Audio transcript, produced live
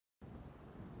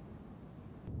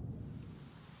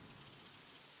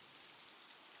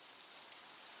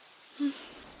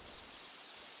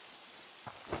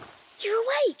You're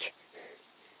awake!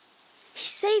 He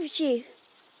saved you.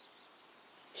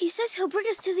 He says he'll bring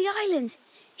us to the island.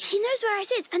 He knows where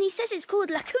it is, and he says it's called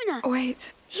Lacuna.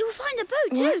 Wait. He will find a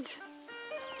boat, too. What?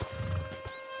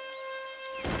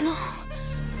 No.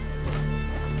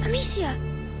 Amicia!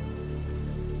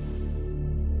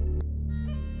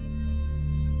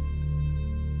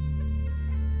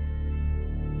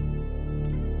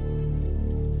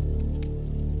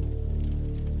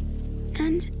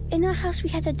 And in our house we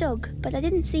had a dog, but I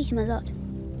didn't see him a lot.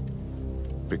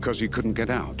 Because you couldn't get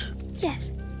out?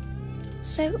 Yes.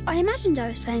 So I imagined I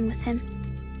was playing with him.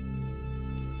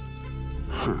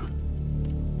 Huh.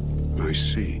 I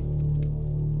see.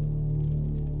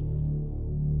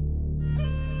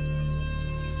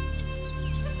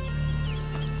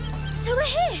 So we're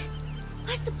here!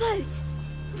 Where's the boat?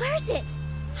 Where is it?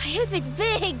 I hope it's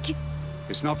big!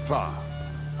 It's not far.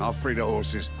 I'll free the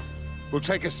horses. We'll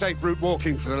take a safe route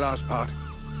walking for the last part.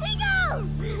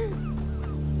 Seagulls!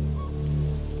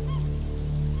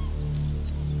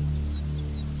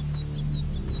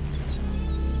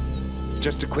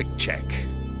 Just a quick check.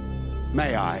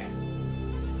 May I?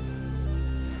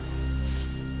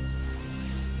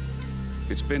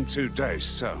 It's been 2 days,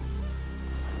 so...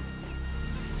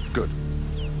 Good.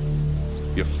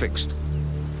 You're fixed.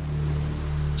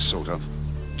 Sort of.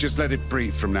 Just let it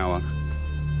breathe from now on.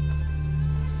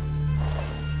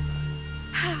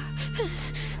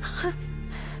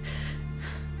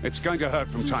 It's going to hurt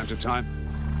from time to time.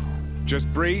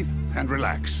 Just breathe and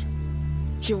relax.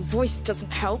 Your voice doesn't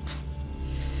help.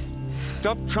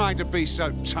 Stop trying to be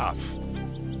so tough.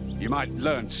 You might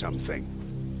learn something.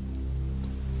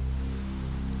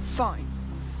 Fine.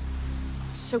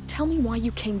 So tell me why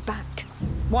you came back.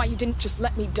 Why you didn't just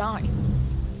let me die.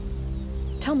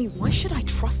 Tell me, why should I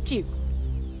trust you?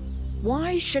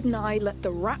 Why shouldn't I let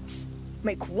the rats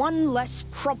make one less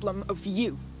problem of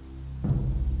you?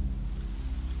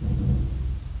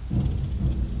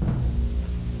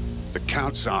 The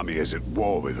Count's army is at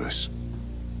war with us.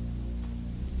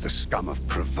 The scum of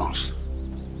Provence.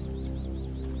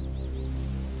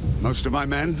 Most of my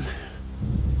men,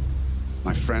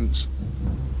 my friends,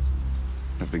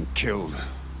 have been killed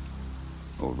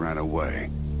or ran away.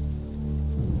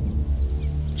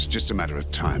 It's just a matter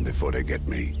of time before they get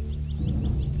me.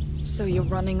 So you're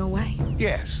running away?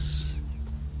 Yes.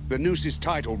 The noose is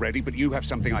tight already, but you have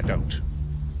something I don't.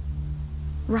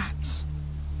 Rats.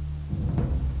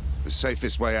 The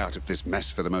safest way out of this mess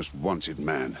for the most wanted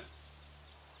man.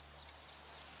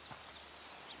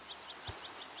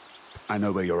 I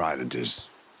know where your island is.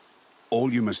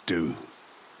 All you must do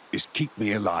is keep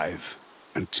me alive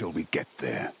until we get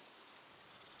there.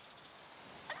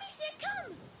 Amicia,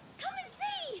 come! Come and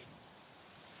see!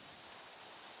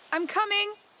 I'm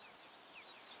coming!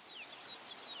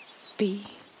 Be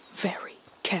very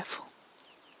careful.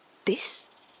 This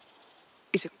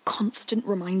is a constant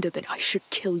reminder that I should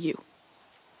kill you.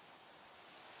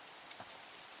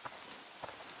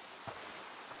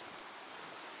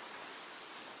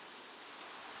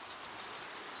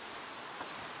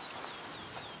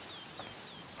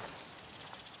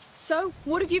 So,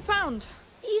 what have you found?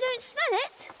 You don't smell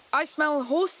it? I smell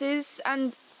horses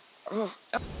and...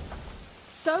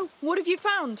 So, what have you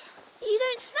found? You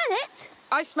don't smell it?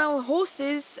 I smell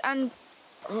horses and...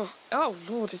 Oh,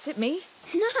 Lord, is it me?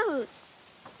 No.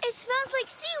 It smells like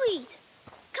seaweed.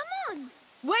 Come on.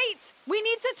 Wait! We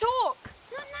need to talk!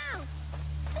 Not now.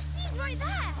 The sea's right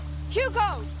there.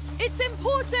 Hugo! It's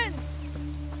important!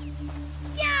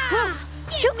 Yeah!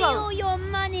 Give me all your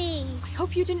money. I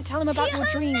hope you didn't tell him about your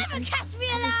dream You'll never catch me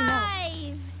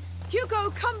alive. Hugo,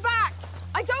 come back!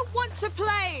 I don't want to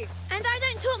play! And I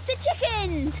don't talk to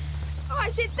chickens. Oh,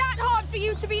 is it that hard for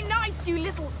you to be nice, you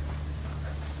little...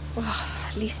 Oh,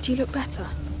 at least you look better.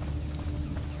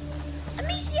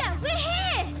 Amicia, we're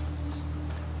here!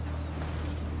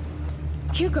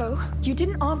 Hugo, you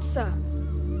didn't answer.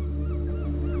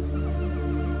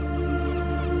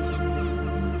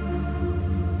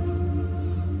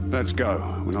 Let's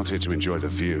go. We're not here to enjoy the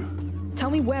view. Tell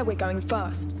me where we're going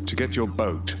first. To get your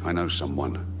boat, I know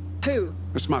someone. Who?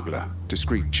 A smuggler.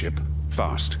 Discreet chip.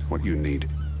 Fast. What you need.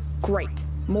 Great.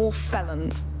 More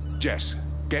felons. Jess,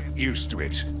 get used to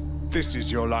it. This is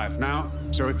your life now,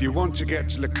 so if you want to get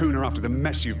to Lacuna after the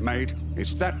mess you've made,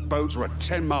 it's that boat or a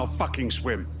 10-mile fucking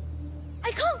swim.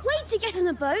 I can't wait to get on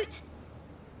a boat.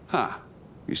 Huh.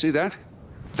 You see that?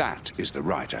 That is the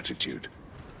right attitude.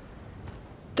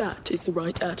 That is the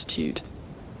right attitude.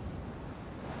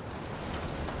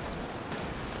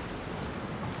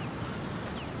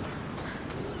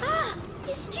 Ah,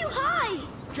 it's too high.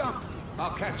 Jump!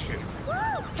 I'll catch you.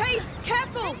 Woo! Hey,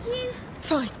 careful! Thank you.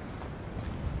 Fine.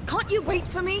 Can't you wait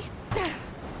for me?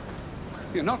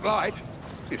 You're not light.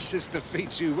 Your sister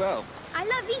feeds you well. I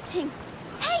love eating.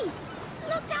 Hey,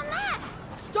 look down there.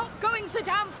 Stop going so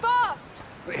damn fast!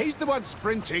 He's the one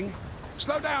sprinting.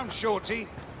 Slow down, Shorty.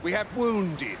 We have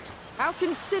wounded. How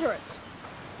considerate.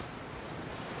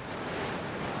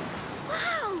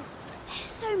 Wow, there's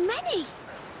so many.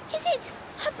 Is it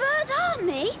a bird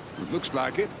army? It looks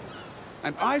like it.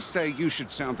 And I say you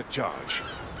should sound the charge.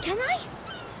 Can I?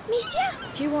 Amicia?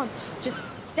 If you want, just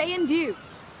stay in view.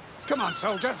 Come on,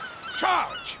 soldier.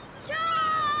 Charge! Charge!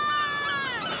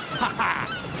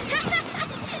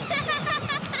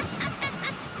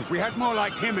 If we had more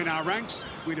like him in our ranks,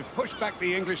 we'd have pushed back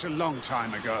the English a long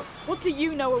time ago. What do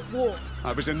you know of war?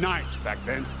 I was a knight back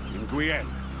then, in Guyenne.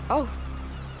 Oh.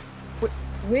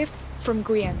 We're from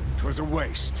Guyenne. It was a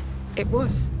waste. It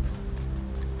was.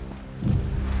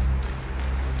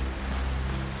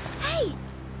 Hey,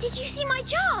 did you see my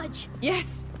charge?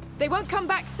 Yes. They won't come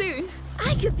back soon.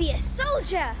 I could be a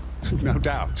soldier. No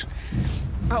doubt.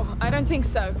 Oh, I don't think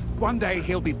so. One day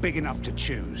he'll be big enough to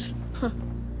choose.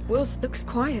 Wills looks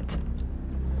quiet.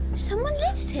 Someone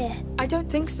lives here. I don't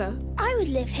think so. I would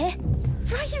live here,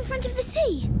 right in front of the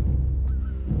sea.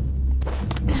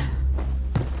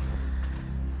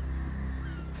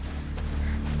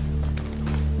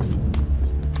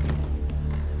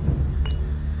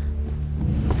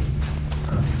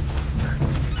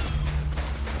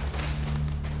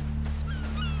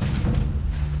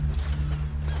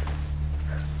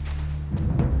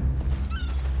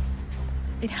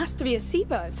 It has to be a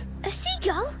seabird. A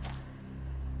seagull?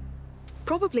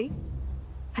 Probably.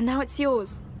 And now it's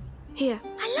yours. Here.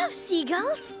 I love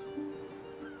seagulls.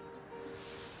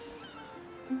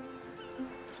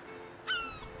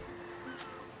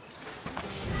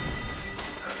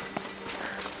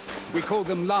 We call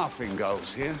them laughing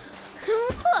gulls here.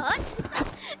 What?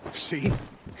 See?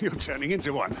 You're turning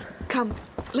into one. Come,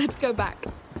 let's go back.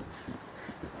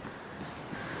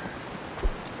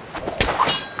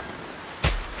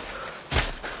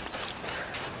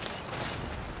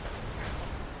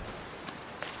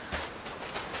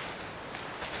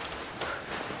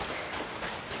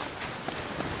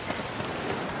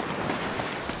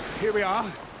 Here we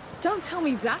are. Don't tell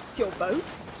me that's your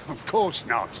boat. Of course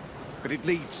not. But it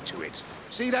leads to it.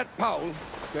 See that pole?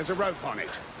 There's a rope on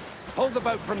it. Hold the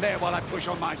boat from there while I push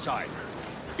on my side.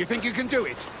 You think you can do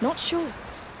it? Not sure.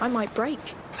 I might break.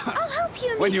 I'll help you,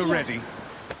 Amicia. When you're ready.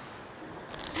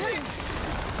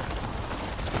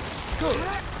 Good.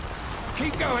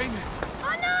 Keep going.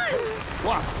 Oh no!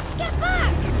 What? Get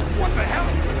back! What the hell?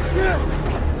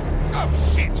 Oh,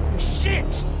 shit!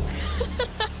 Shit!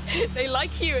 They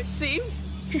like you, it seems.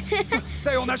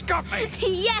 They almost got me!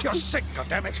 Yes! You're sick,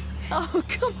 goddammit! Oh,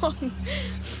 come on.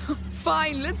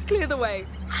 Fine, let's clear the way.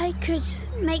 I could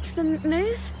make them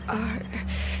move.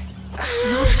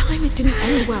 Last time it didn't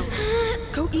end well.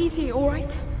 Go easy, all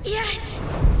right? Yes!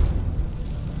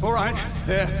 All right,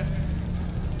 they're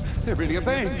really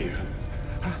obeying you.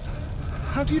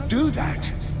 How do you do that?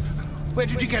 Where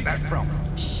did you get that from?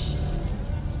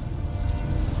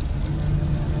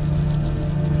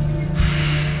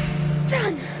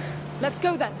 Done! Let's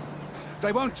go then.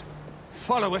 They won't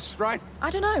follow us, right? I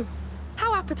don't know.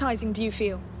 How appetizing do you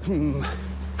feel?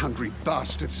 Hungry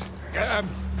bastards.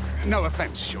 No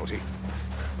offense, Shorty.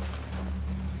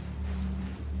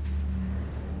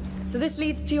 So this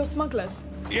leads to your smugglers?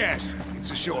 Yes,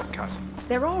 it's a shortcut.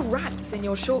 There are rats in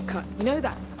your shortcut, you know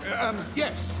that?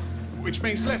 Yes. Which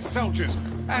means less soldiers.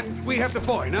 And we have the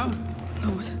boy, no?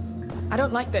 Lord, I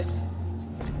don't like this.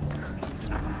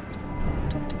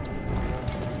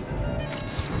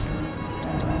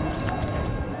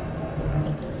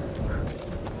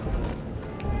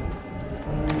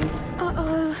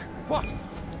 Uh-oh. What?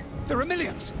 There are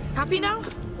millions. Happy now?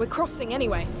 We're crossing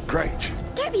anyway. Great.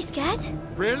 Don't be scared.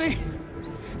 Really?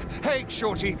 Hey,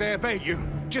 Shorty, they obey you.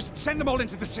 Just send them all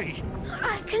into the sea.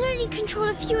 I can only control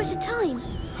a few at a time.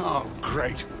 Oh,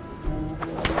 great.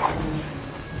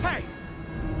 Hey!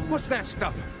 What's that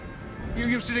stuff? You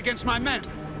used it against my men.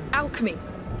 Alchemy.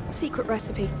 Secret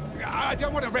recipe. I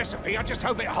don't want a recipe, I just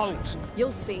hope it holds.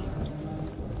 You'll see.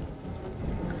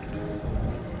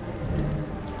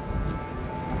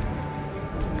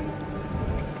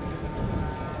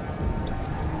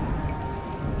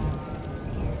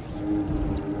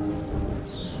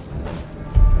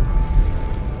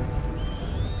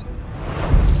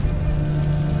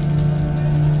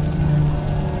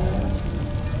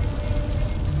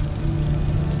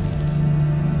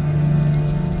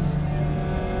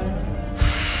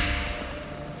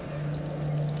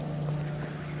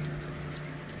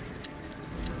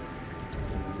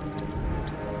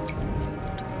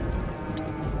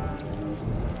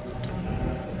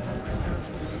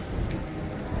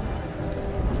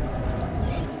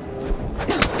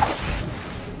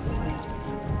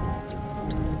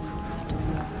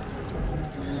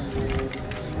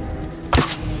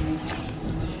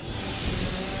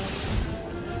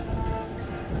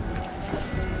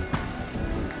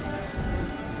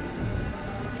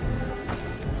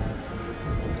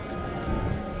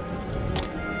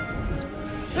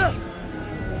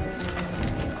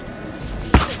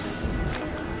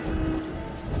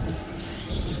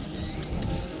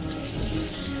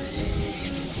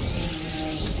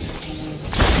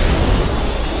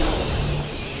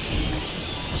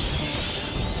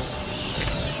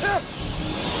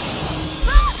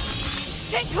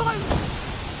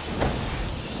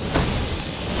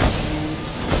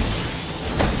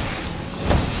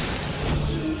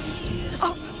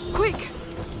 Up! Quick!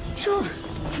 Sure.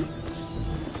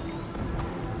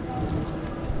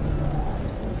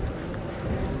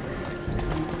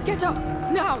 Get up!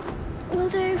 Now! Will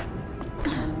do.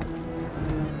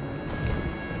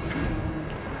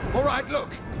 All right, look.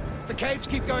 The caves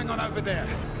keep going on over there.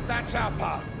 That's our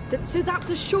path. So that's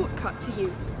a shortcut to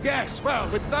you? Yes, well,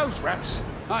 with those rats,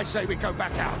 I say we go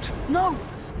back out. No!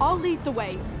 I'll lead the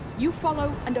way. You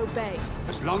follow and obey.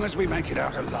 As long as we make it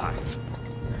out alive.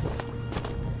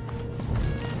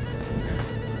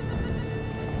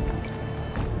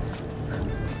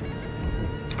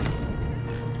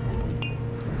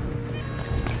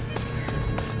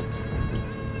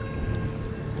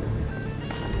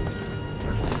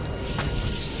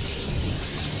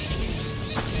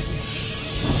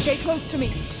 Stay close to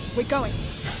me. We're going.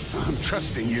 I'm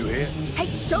trusting you here. Hey,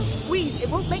 don't squeeze. It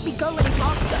won't make me go any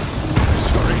faster.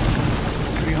 Sorry.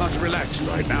 Pretty hard to relax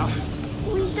right now.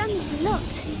 We've done this a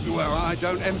lot. Well, I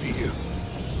don't envy you.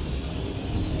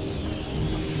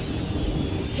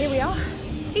 Here we are.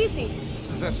 Easy.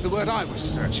 That's the word I was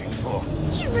searching for.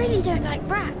 You really don't like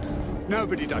rats.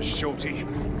 Nobody does, Shorty.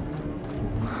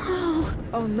 Oh.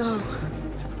 Oh no.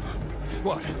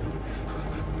 What?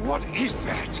 What is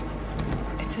that?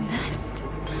 It's a nest.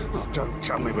 Oh, don't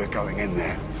tell me we're going in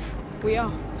there. We are.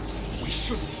 We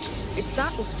shouldn't. It's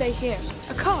that or stay here.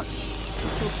 A cart.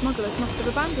 Your smugglers must have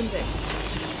abandoned it.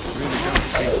 Really don't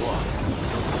see why.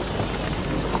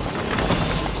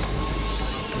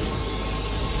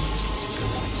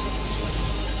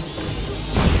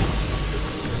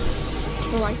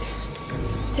 All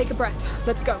right. Take a breath.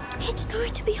 Let's go. It's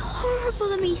going to be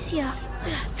horrible, Amicia.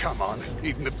 Come on,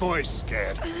 even the boy's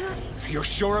scared. You're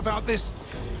sure about this?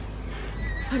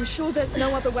 I'm sure there's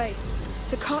no other way.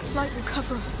 The cart's light will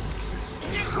cover us.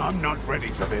 I'm not ready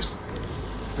for this.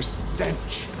 The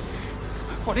stench.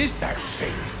 What is that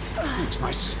thing? Makes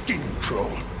my skin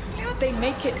crawl. They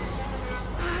make it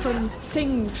from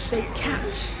things they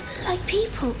catch. Like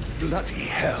people. Bloody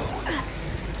hell.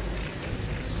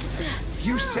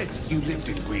 You said you lived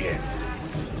in Requiem.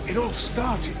 It all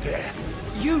started there.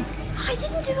 You I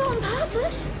didn't do it on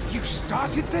purpose. You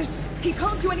started this? He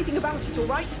can't do anything about it, all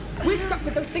right? We're stuck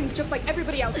with those things just like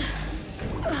everybody else.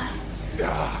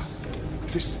 Ah,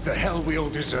 this is the hell we all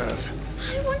deserve.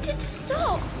 I wanted to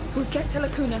stop. We'll get to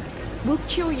Lacuna. We'll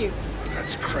cure you.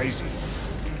 That's crazy.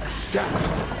 Damn it.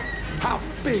 How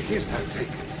big is that thing?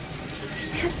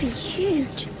 It could be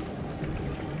huge.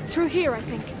 Through here, I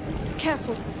think.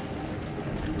 Careful.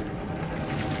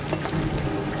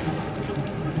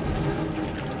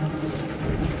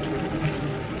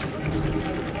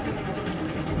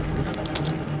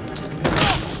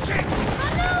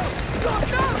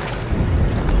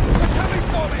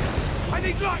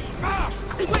 Light,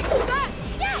 fast! Wait, that!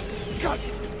 Yes! God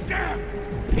damn!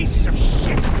 Pieces of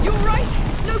shit! You alright?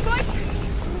 No bite?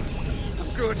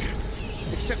 I'm good.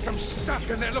 Except I'm stuck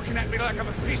and they're looking at me like I'm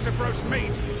a piece of roast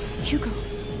meat. Hugo,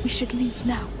 we should leave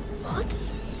now. What?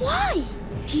 Why?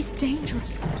 He's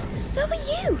dangerous. So are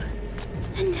you.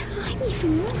 And I'm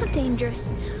even more dangerous.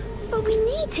 But we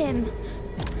need him.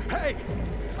 Hey!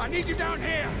 I need you down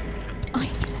here!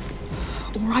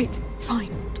 Alright,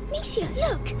 fine. Amicia,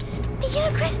 look! The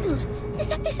yellow crystals! Is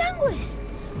that Bisanguis?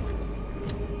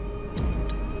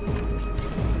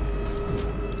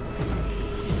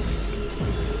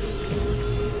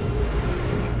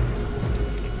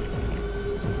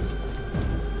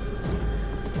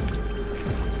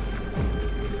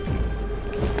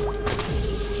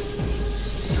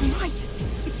 Alright,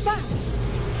 it's back.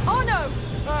 Oh no!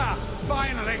 Ah,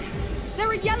 finally! There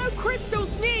are yellow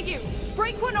crystals near you!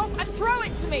 Break one off and throw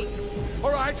it to me!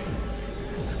 All right.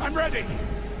 I'm ready.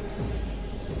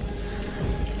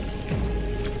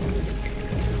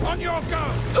 On your go!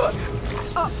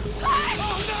 Oh no!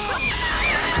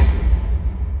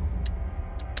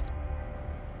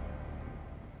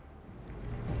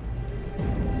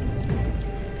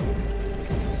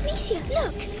 Amicia,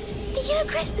 look! The yellow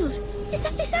crystals! Is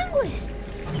that Bisanguis?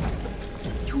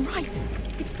 You're right.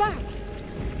 It's back.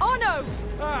 Oh no!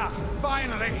 Ah,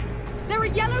 finally! There are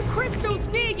yellow crystals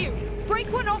near you!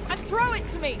 Break one off and throw it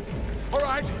to me! All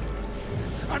right.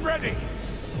 I'm ready.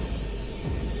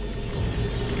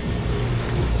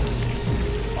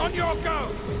 On your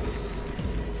go!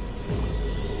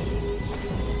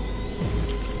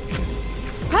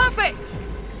 Perfect!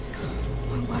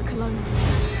 Won't work alone.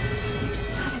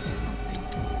 Add it to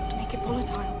something. Make it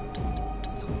volatile.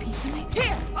 Saltpeter maybe?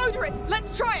 Here! Odorous!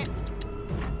 Let's try it!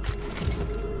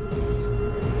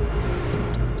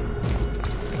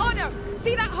 Oh no!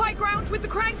 See that high ground with the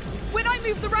crank? When I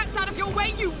move the rats out of your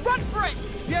way, you run for it!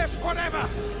 Yes, whatever!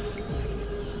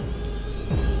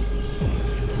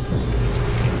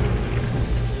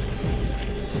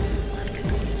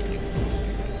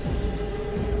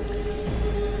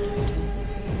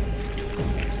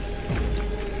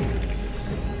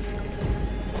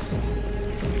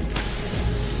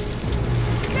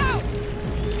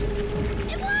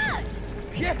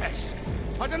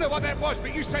 I don't know what that was,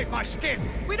 but you saved my skin.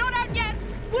 We're not out yet!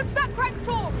 What's that crank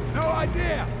for? No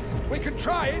idea. We can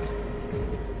try it.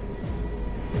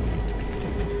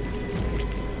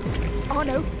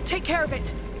 Arno, take care of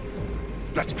it.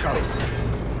 Let's go.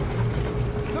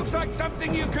 Looks like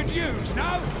something you could use,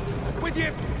 no? With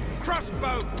your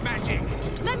crossbow magic.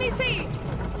 Let me see!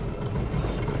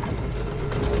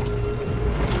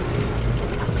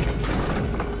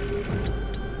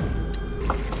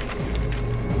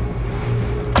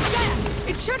 There!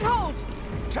 It should hold!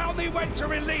 Tell me when to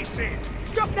release it.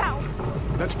 Stop now!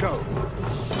 Let's go.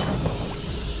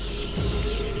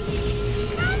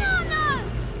 Banana!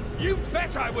 You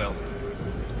bet I will.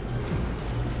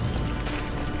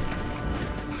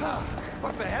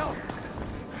 What the hell?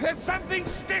 There's something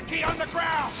sticky on the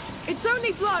ground! It's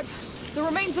only blood. The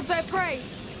remains of their prey.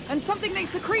 And something they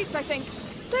secrete, I think.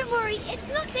 Don't worry,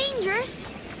 it's not dangerous.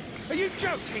 Are you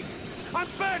joking? I'm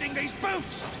burning these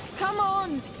boots! Come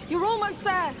on! You're almost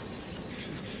there!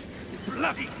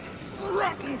 Bloody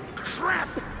rotten crap!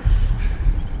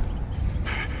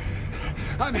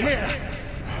 I'm here!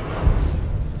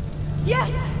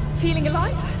 Yes! Feeling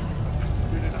alive?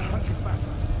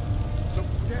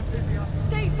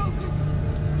 Stay focused!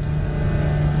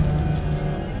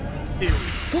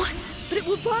 What? But it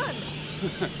will burn!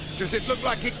 Does it look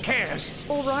like it cares?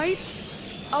 All right.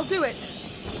 I'll do it.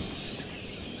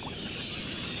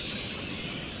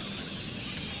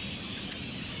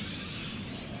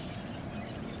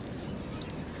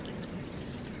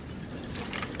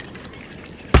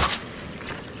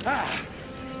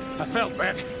 I felt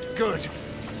that. Good.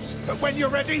 But when you're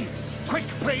ready, quick,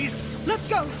 please. Let's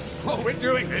go! Oh, we're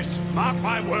doing this. Mark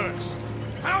my words.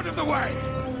 Out of the way!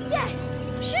 Yes!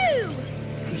 Shoo!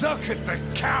 Look at the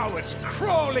cowards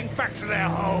crawling back to their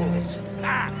holes.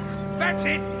 Ah, that's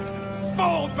it.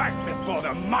 Fall back before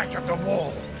the might of the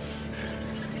wall.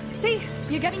 See?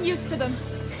 You're getting used to them.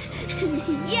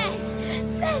 Yes!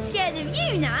 They're scared of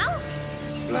you now.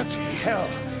 Bloody hell.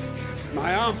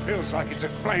 My arm feels like it's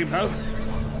aflame, though.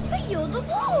 But you're the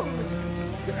wall.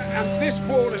 And this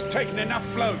wall has taken enough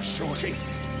flow, Shorty.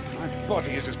 My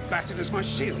body is as battered as my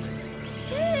shield.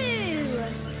 Ooh.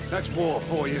 That's war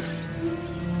for you.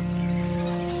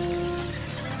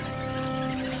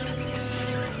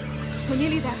 We're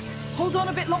nearly there. Hold on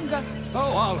a bit longer.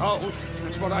 Oh, I'll hold.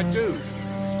 That's what I do.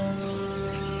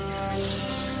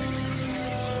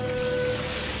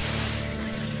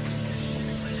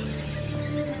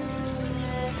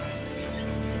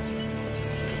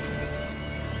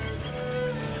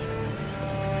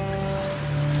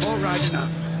 All right,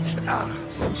 enough. Ah,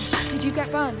 Did you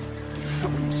get burned? I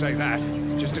wouldn't say that.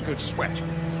 Just a good sweat.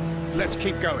 Let's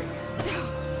keep going.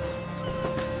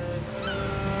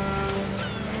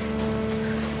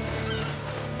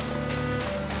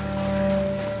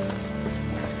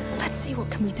 Let's see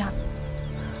what can be done.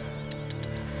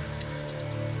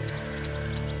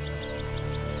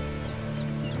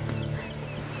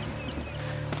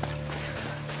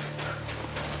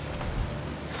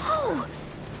 Oh!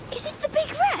 Is it the big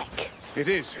wreck? It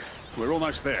is. We're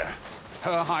almost there.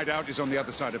 Her hideout is on the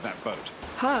other side of that boat.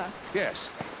 Her? Yes,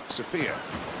 Sophia,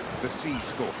 the sea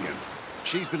scorpion.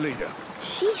 She's the leader.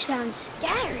 She sounds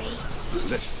scary.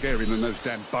 Less scary than those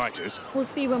damn biters. We'll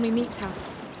see when we meet her.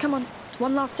 Come on,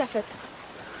 one last effort.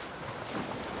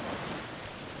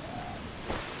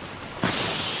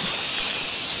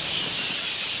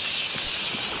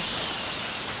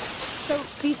 So,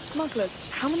 these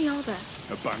smugglers, how many are there?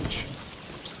 A bunch.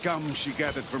 Scum she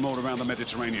gathered from all around the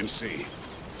Mediterranean Sea.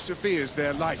 Sophia's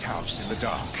their lighthouse in the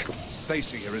dark. They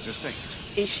see her as a saint.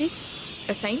 Is she?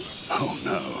 A saint? Oh,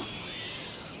 no.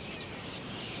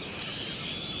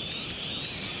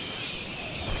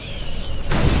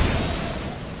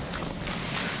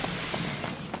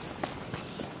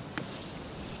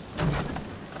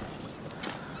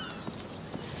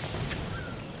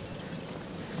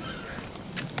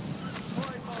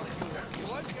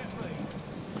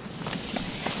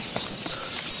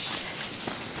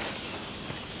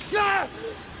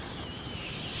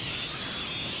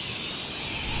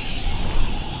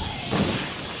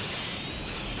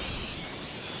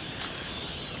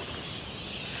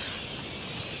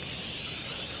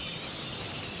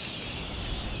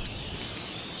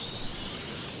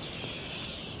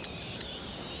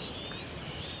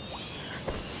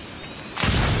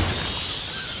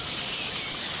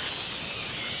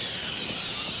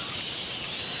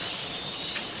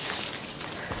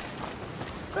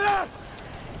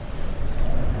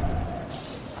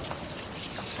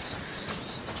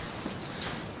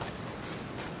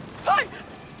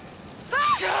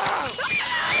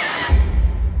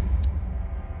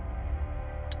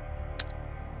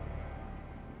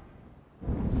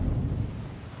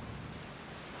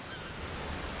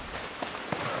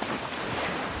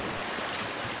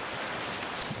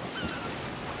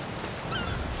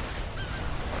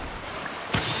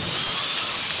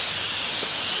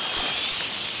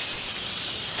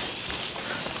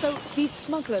 These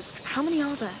smugglers, how many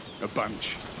are there? A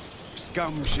bunch.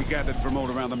 Scum she gathered from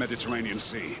all around the Mediterranean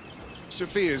Sea.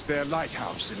 Sophia's their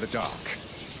lighthouse in the dark.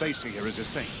 They see her as a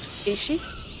saint. Is she?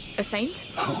 A saint?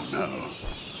 Oh, no.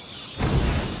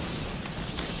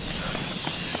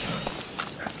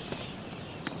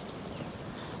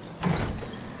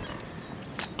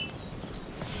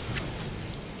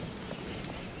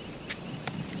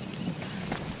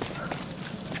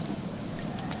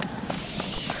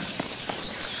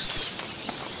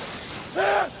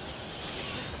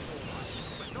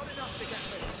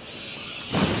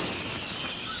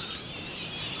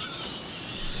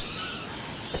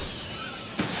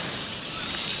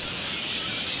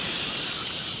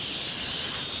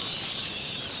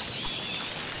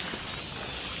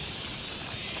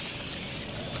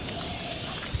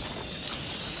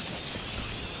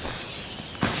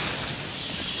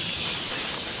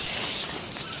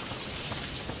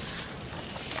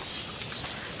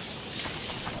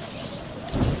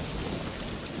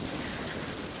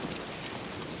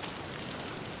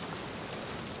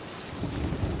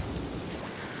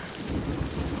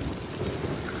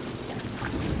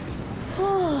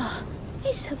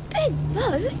 It's a big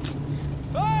boat.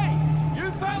 Hey!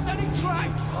 You found any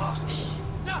tracks? Shh!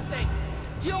 Nothing!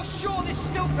 You're sure there's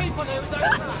still people here with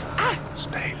those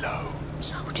Stay low.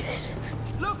 Soldiers.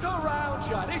 Look around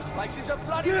you! This place is a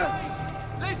bloody maze!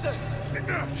 Listen!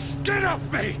 Get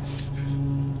off me!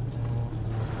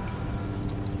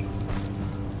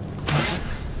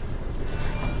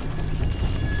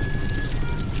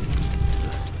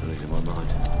 I'm losing my mind.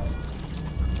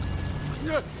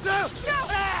 No! No!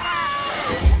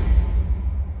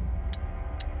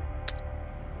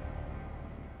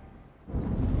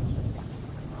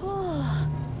 Oh,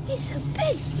 it's a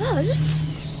big boat.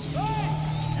 Hey!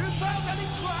 You found any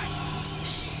tracks?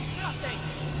 Shh! Nothing!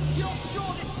 You're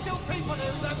sure there's still people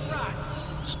here with those rats?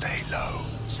 Stay low.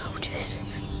 Soldiers.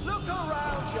 Look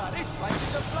around you! This place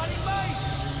is a bloody maze!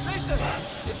 Listen!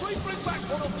 If we bring back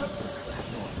one or two...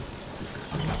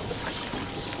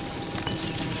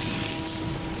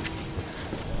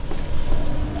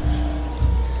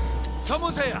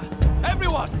 Someone's here!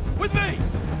 Everyone! With me!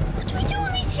 What do we do,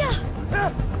 Amicia?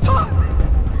 There!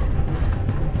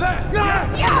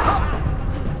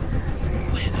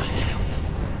 Where the hell?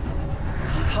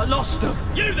 I lost them!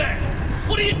 You there!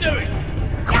 What are you doing?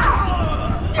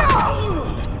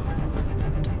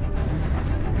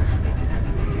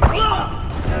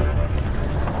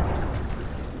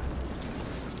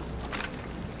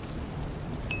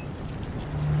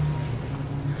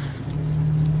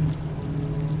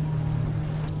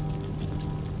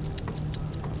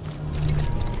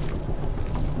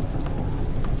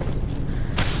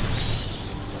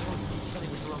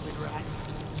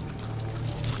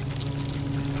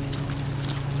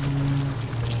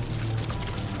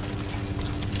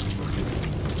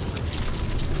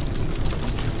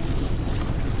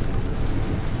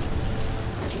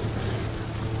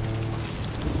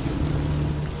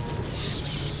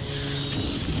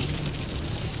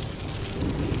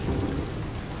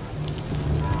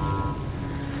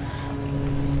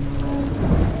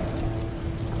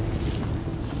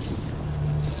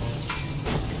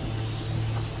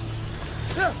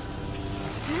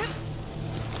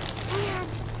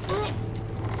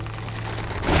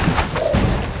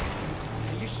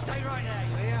 You stay right there,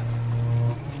 you hear?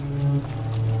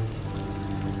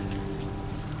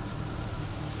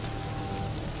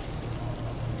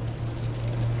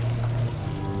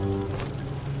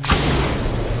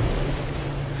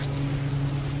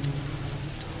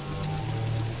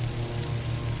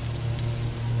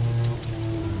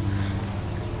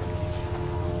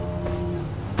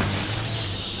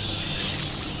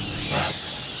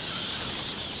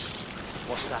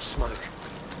 What's that smoke?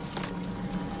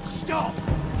 Stop!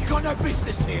 You got no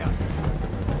business here!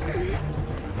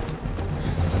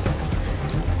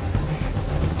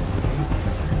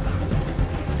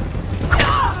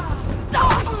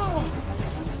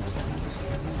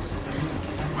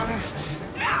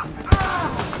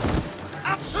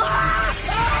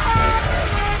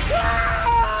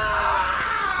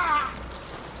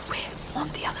 We're on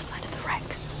the other side of the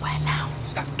wrecks. Where now?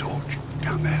 That torch,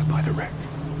 down there by the wreck.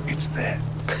 It's there.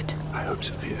 Good. I hope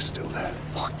Sophia's still there.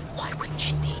 What? Why wouldn't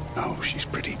she be? Oh, she's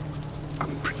pretty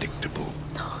unpredictable.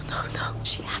 No.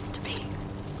 She has to be.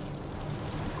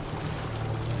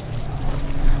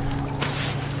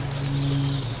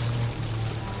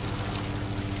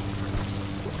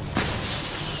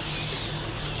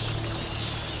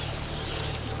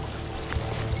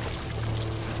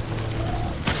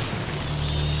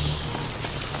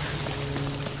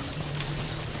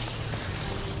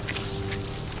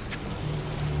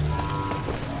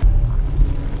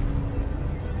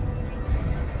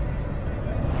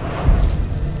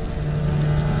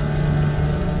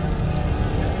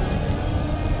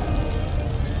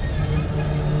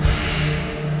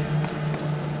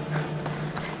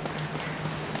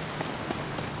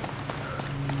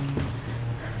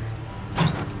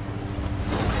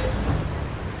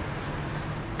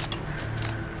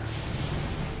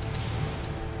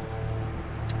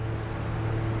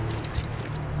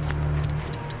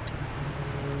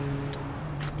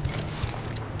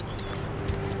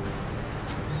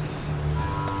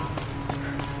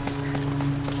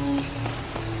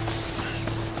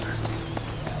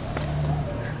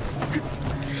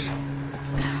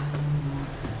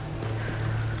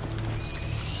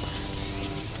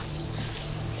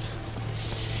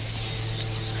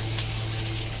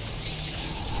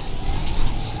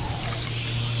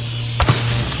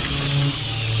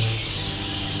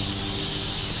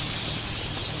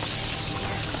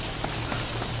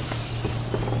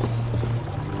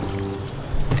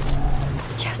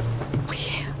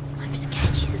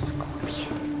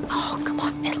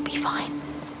 fine.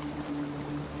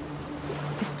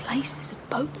 This place is a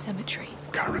boat cemetery.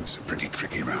 Currents are pretty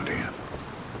tricky around here.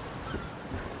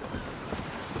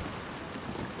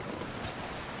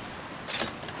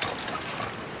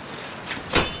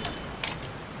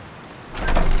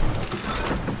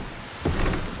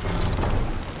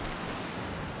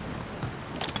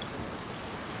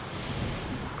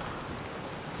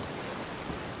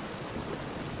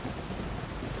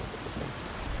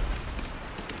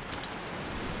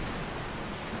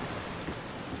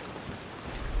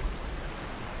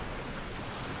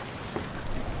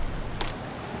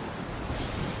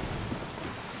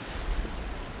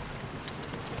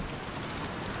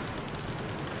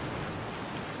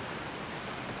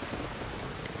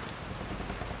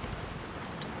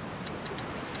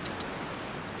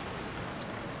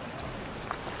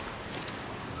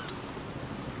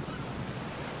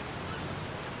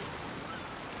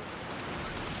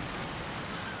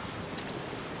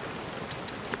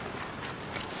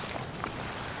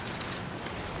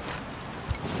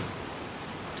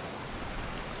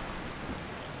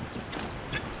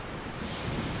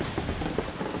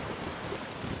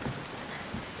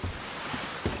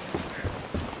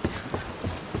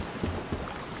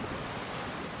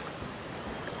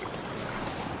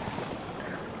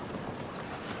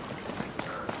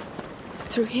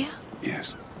 Through here?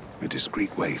 Yes, a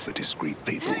discreet way for discreet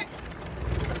people.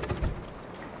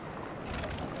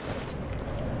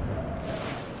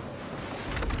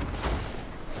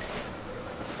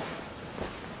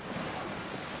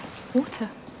 Water.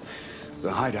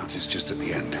 The hideout is just at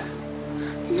the end.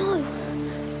 No.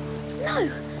 No.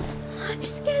 I'm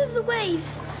scared of the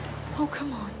waves. Oh,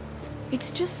 come on.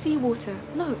 It's just seawater.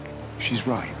 Look. She's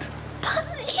right. But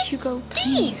it's Hugo, deep.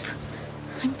 please.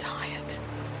 I'm tired.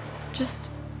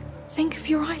 Just think of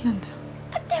your island.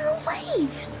 But there are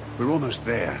waves. We're almost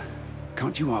there.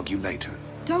 Can't you argue later?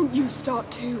 Don't you start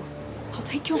too. I'll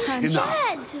take your hand.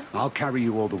 Enough. Scared. I'll carry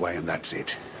you all the way and that's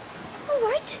it. All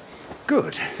right.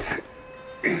 Good.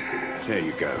 There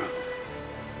you go.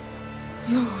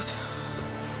 Lord.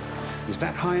 Is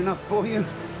that high enough for you?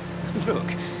 Look,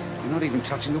 you're not even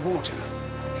touching the water.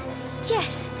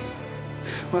 Yes.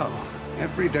 Well,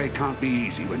 every day can't be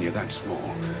easy when you're that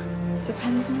small.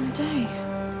 Depends on the day.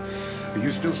 Are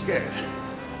you still scared?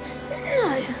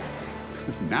 No.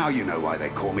 Now you know why they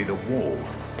call me the Wall.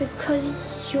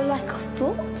 Because you're like a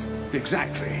fort?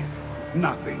 Exactly.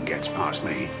 Nothing gets past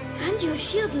me. And your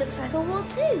shield looks like a wall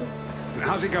too.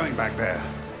 How's it going back there?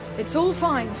 It's all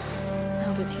fine.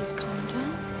 Now that he's calmed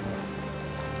down.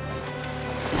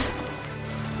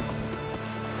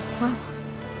 Well,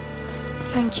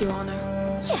 thank you, Arno.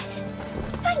 Yes.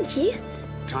 Thank you.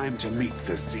 Time to meet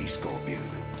the sea scorpion.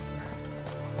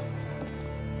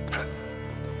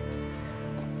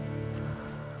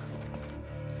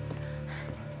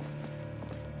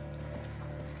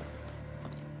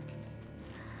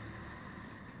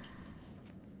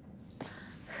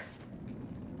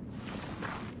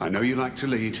 I know you like to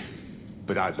lead,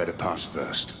 but I'd better pass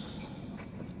first.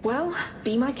 Well,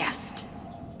 be my guest.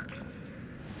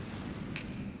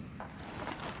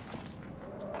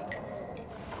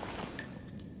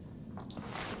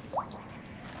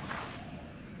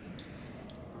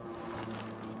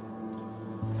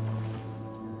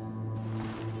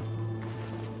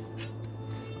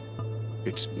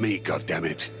 It's me,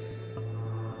 goddammit.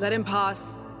 Let him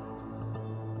pass.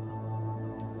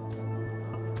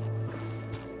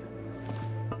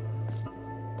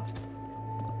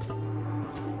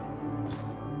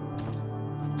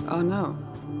 Oh no.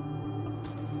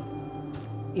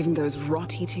 Even those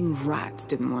rot-eating rats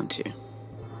didn't want to.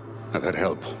 I've had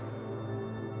help.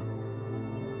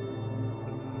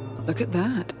 Look at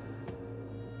that.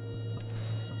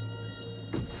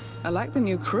 I like the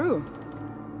new crew.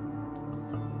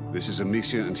 This is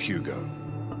Amicia and Hugo.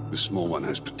 The small one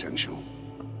has potential.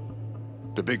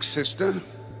 The big sister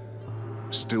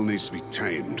still needs to be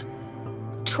tamed.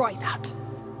 Try that.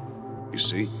 You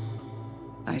see?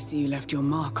 I see you left your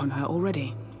mark on her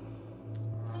already.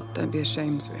 Don't be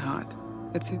ashamed, sweetheart.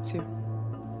 It suits you.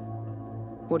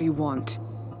 What do you want?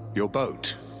 Your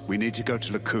boat. We need to go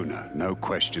to Lacuna. No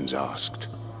questions asked.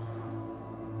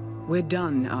 We're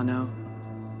done, Arno.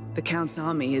 The Count's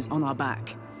army is on our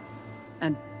back.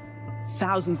 And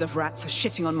thousands of rats are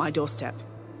shitting on my doorstep.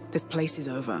 This place is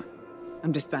over.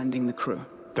 I'm disbanding the crew.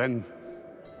 Then,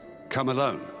 come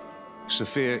alone.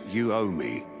 Sophia, you owe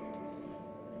me.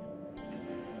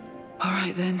 All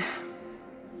right, then.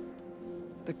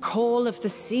 The call of the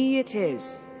sea it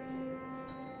is.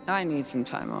 I need some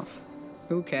time off.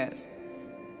 Who cares?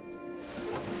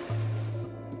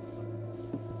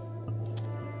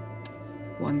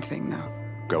 One thing, though.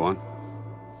 Go on.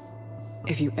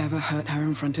 If you ever hurt her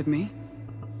in front of me,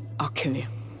 I'll kill you.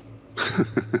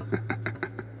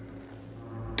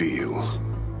 Deal.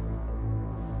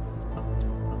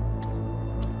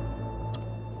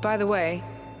 By the way,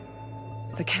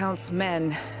 the Count's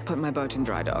men put my boat in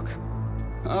dry dock.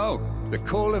 Oh, the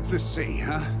call of the sea,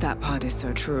 huh? That part is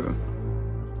so true.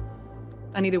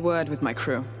 I need a word with my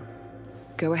crew.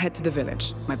 Go ahead to the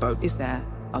village. My boat is there.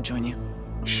 I'll join you.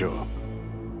 Sure.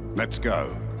 Let's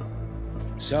go.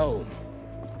 So,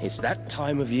 it's that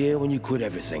time of year when you quit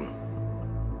everything.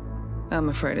 I'm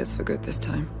afraid it's for good this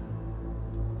time.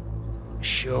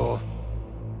 Sure.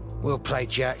 We'll play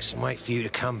jacks and wait for you to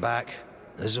come back,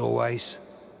 as always.